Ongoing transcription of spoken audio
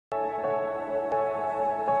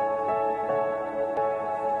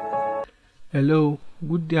Hello,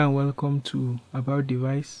 good day and welcome to About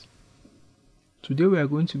Device. Today we are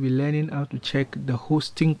going to be learning how to check the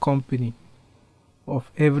hosting company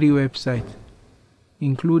of every website,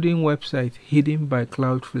 including websites hidden by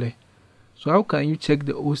CloudFlare. So how can you check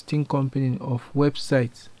the hosting company of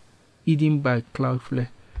websites hidden by CloudFlare?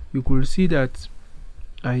 You could see that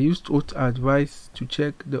I used AuthAdvice to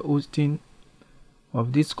check the hosting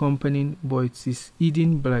of this company, but it is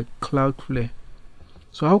hidden by CloudFlare.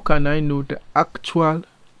 So how can I know the actual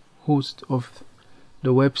host of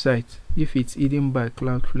the website if it's hidden by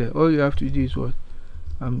CloudFlare? All you have to do is what?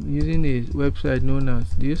 I'm using a website known as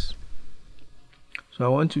this. So I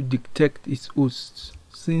want to detect its hosts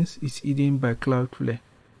since it's hidden by CloudFlare.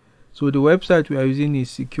 So the website we are using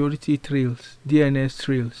is Security Trails, DNS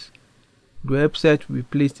Trails. The website will be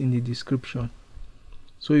placed in the description.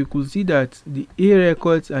 So you could see that the A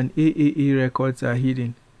records and AAA records are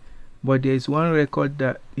hidden, but there is one record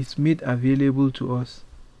that is made available to us,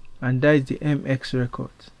 and that is the MX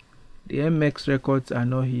records. The MX records are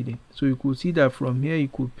not hidden. So you could see that from here you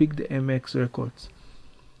could pick the MX records,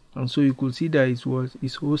 and so you could see that it's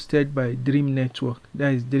hosted by Dream Network,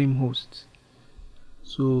 that is Dream Hosts.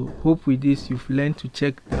 So hope with this you've learned to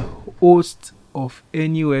check the host of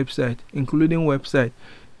any website, including website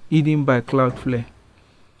hidden by CloudFlare.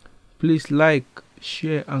 Please like,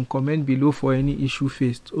 share and comment below for any issue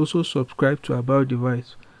faced. Also subscribe to About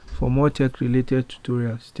Device for more tech related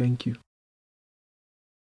tutorials. Thank you.